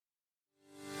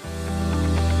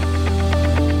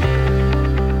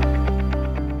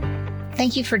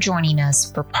Thank you for joining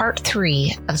us for part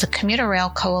 3 of the Commuter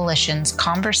Rail Coalition's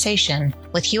conversation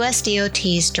with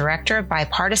USDOT's Director of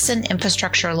Bipartisan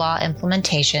Infrastructure Law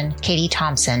Implementation, Katie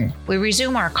Thomson. We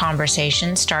resume our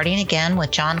conversation starting again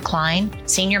with John Klein,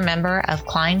 Senior Member of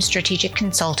Klein Strategic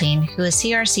Consulting, who is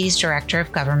CRC's Director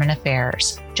of Government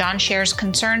Affairs. John shares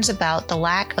concerns about the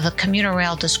lack of a commuter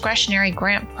rail discretionary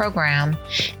grant program,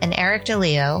 and Eric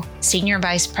DeLeo, Senior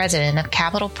Vice President of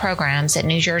Capital Programs at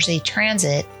New Jersey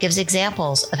Transit, gives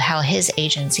examples of how his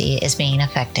agency is being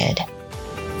affected.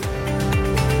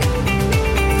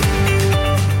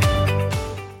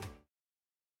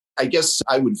 I guess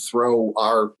I would throw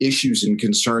our issues and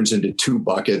concerns into 2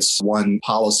 buckets. One,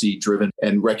 policy driven,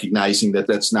 and recognizing that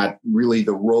that's not really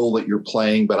the role that you're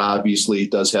playing, but obviously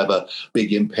it does have a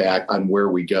big impact on where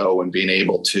we go and being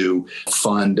able to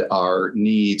fund our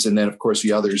needs. And then, of course,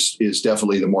 the others is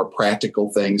definitely the more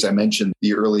practical things. I mentioned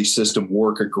the early system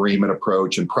work agreement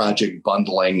approach and project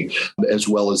bundling, as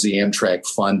well as the Amtrak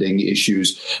funding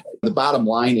issues. The bottom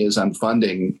line is on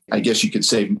funding, I guess you could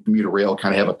say commuter rail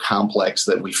kind of have a complex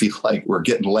that we feel like we're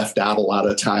getting left out a lot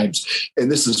of times. And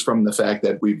this is from the fact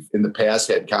that we've in the past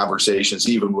had conversations,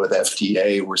 even with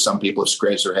FTA, where some people have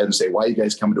scratched their head and say, why are you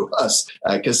guys coming to us?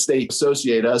 Because they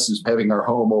associate us as having our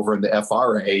home over in the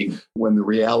FRA, when the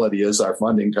reality is our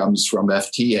funding comes from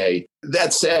FTA.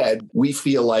 That said, we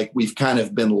feel like we've kind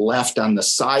of been left on the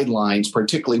sidelines,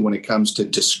 particularly when it comes to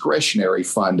discretionary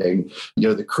funding. You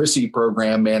know, the CRC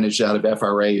program managed out of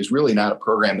FRA is really not a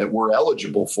program that we're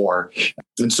eligible for.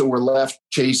 And so we're left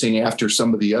chasing after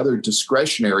some of the other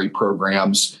discretionary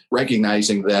programs,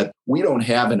 recognizing that we don't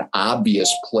have an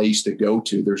obvious place to go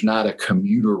to. There's not a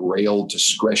commuter rail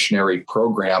discretionary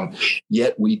program,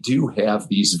 yet we do have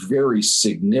these very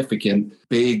significant,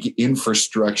 big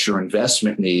infrastructure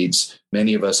investment needs.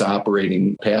 Many of us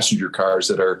operating passenger cars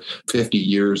that are 50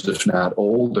 years, if not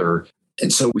older.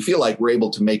 And so we feel like we're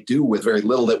able to make do with very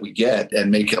little that we get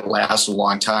and make it last a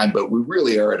long time. But we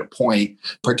really are at a point,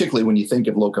 particularly when you think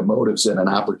of locomotives and an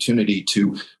opportunity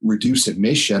to reduce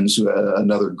emissions,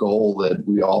 another goal that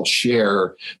we all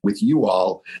share with you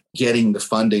all, getting the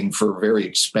funding for very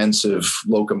expensive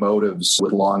locomotives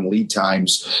with long lead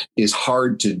times is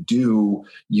hard to do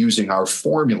using our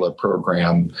formula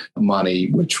program money,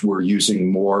 which we're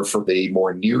using more for the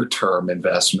more near-term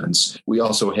investments. We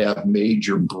also have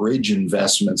major bridge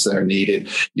investments that are needed.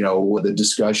 You know, the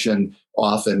discussion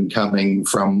often coming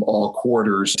from all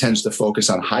quarters tends to focus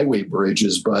on highway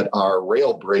bridges, but our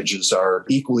rail bridges are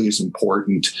equally as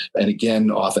important. And again,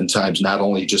 oftentimes, not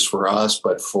only just for us,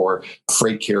 but for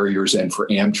freight carriers and for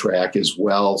Amtrak as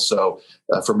well. So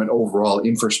from an overall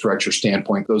infrastructure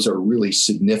standpoint, those are really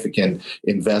significant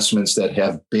investments that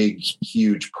have big,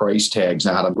 huge price tags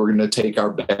on them. We're going to take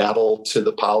our battle to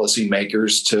the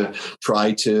policymakers to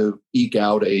try to eke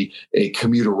out a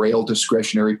commuter rail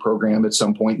discretionary program at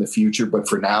some point in the future. But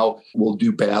for now, we'll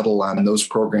do battle on those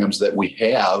programs that we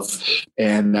have.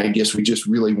 And I guess we just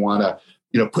really want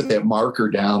to put that marker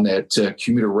down that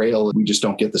commuter rail, we just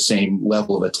don't get the same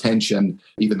level of attention,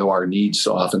 even though our needs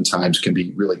oftentimes can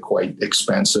be really quite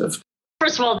expensive.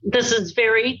 First of all, this is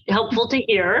very helpful to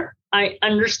hear. I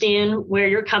understand where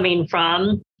you're coming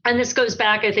from. And this goes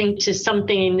back, I think, to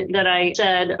something that I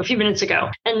said a few minutes ago.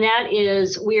 And that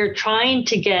is, we are trying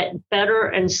to get better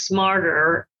and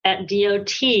smarter at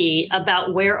DOT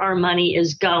about where our money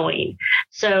is going.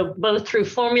 So both through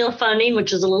formula funding,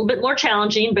 which is a little bit more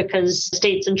challenging because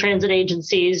states and transit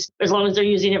agencies, as long as they're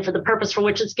using it for the purpose for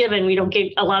which it's given, we don't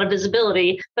get a lot of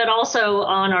visibility, but also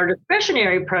on our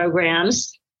discretionary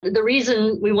programs. The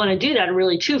reason we want to do that are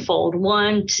really twofold.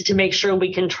 One, to make sure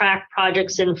we can track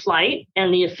projects in flight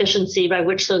and the efficiency by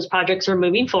which those projects are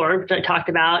moving forward, which I talked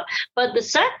about. But the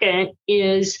second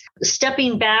is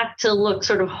stepping back to look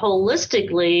sort of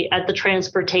holistically at the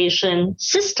transportation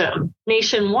system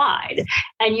nationwide.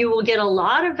 And you will get a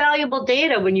lot of valuable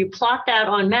data when you plot that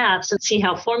on maps and see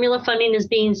how formula funding is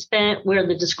being spent, where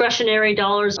the discretionary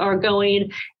dollars are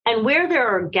going, and where there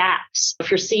are gaps. If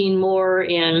you're seeing more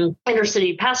in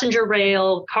intercity passenger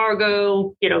rail,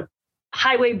 cargo,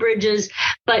 highway bridges,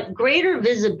 but greater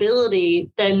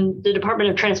visibility than the Department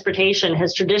of Transportation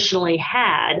has traditionally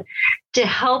had to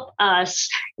help us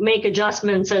make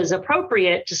adjustments as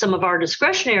appropriate to some of our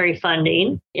discretionary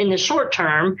funding in the short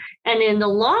term. And in the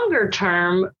longer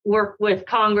term, work with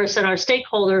Congress and our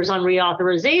stakeholders on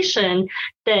reauthorization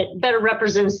that better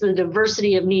represents the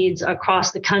diversity of needs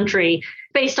across the country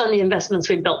based on the investments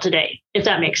we've built today, if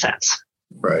that makes sense.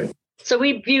 Right. So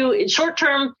we view it short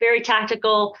term, very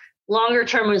tactical. Longer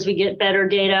term, as we get better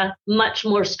data, much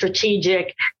more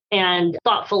strategic and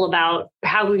thoughtful about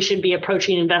how we should be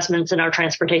approaching investments in our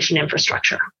transportation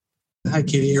infrastructure. Hi,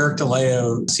 Katie. Eric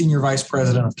DeLeo, Senior Vice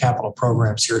President of Capital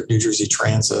Programs here at New Jersey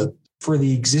Transit. For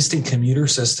the existing commuter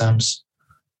systems,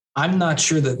 I'm not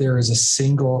sure that there is a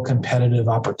single competitive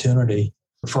opportunity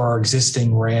for our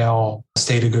existing rail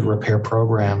state of good repair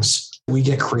programs. We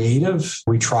get creative.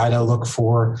 We try to look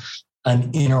for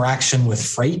an interaction with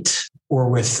freight or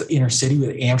with intercity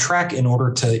with Amtrak in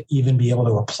order to even be able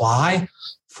to apply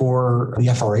for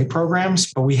the FRA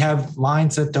programs. But we have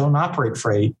lines that don't operate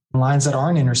freight, lines that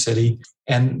aren't intercity,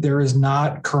 and there is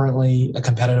not currently a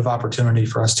competitive opportunity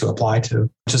for us to apply to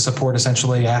support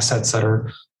essentially assets that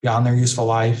are beyond their useful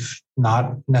life,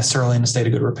 not necessarily in a state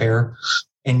of good repair.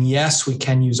 And yes, we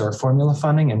can use our formula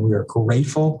funding, and we are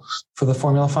grateful for the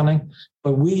formula funding,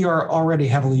 but we are already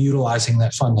heavily utilizing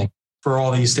that funding for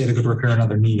all these state of good repair and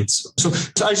other needs. So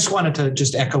I just wanted to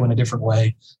just echo in a different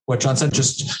way what John said,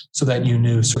 just so that you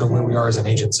knew sort of where we are as an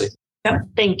agency. Yep.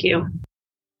 Thank you.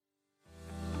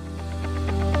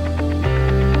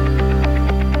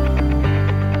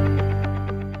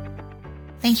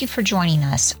 Thank you for joining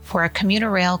us for a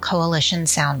Commuter Rail Coalition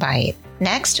Soundbite.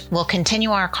 Next, we'll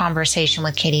continue our conversation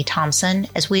with Katie Thomson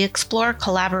as we explore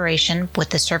collaboration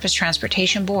with the Surface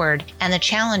Transportation Board and the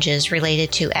challenges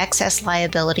related to excess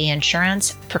liability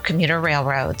insurance for commuter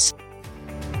railroads.